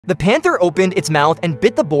The panther opened its mouth and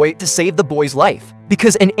bit the boy to save the boy's life.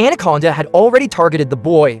 Because an anaconda had already targeted the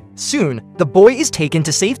boy, soon, the boy is taken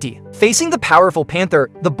to safety. Facing the powerful panther,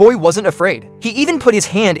 the boy wasn't afraid. He even put his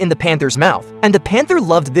hand in the panther's mouth. And the panther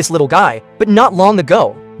loved this little guy, but not long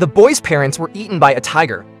ago, the boy's parents were eaten by a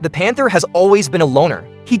tiger. The panther has always been a loner.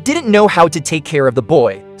 He didn't know how to take care of the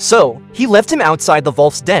boy, so he left him outside the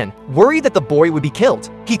wolf's den, worried that the boy would be killed.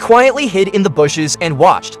 He quietly hid in the bushes and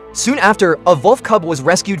watched. Soon after, a wolf cub was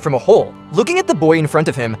rescued from a hole. Looking at the boy in front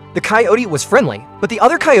of him, the coyote was friendly, but the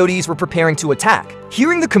other coyotes were preparing to attack.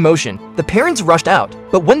 Hearing the commotion, the parents rushed out,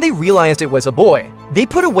 but when they realized it was a boy, they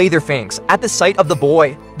put away their fangs. At the sight of the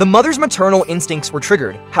boy, the mother's maternal instincts were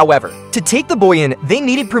triggered. However, to take the boy in, they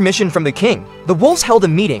needed permission from the king. The wolves held a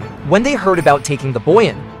meeting when they heard about taking the boy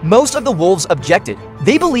in. Most of the wolves objected.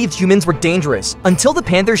 They believed humans were dangerous until the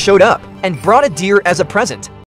panther showed up and brought a deer as a present.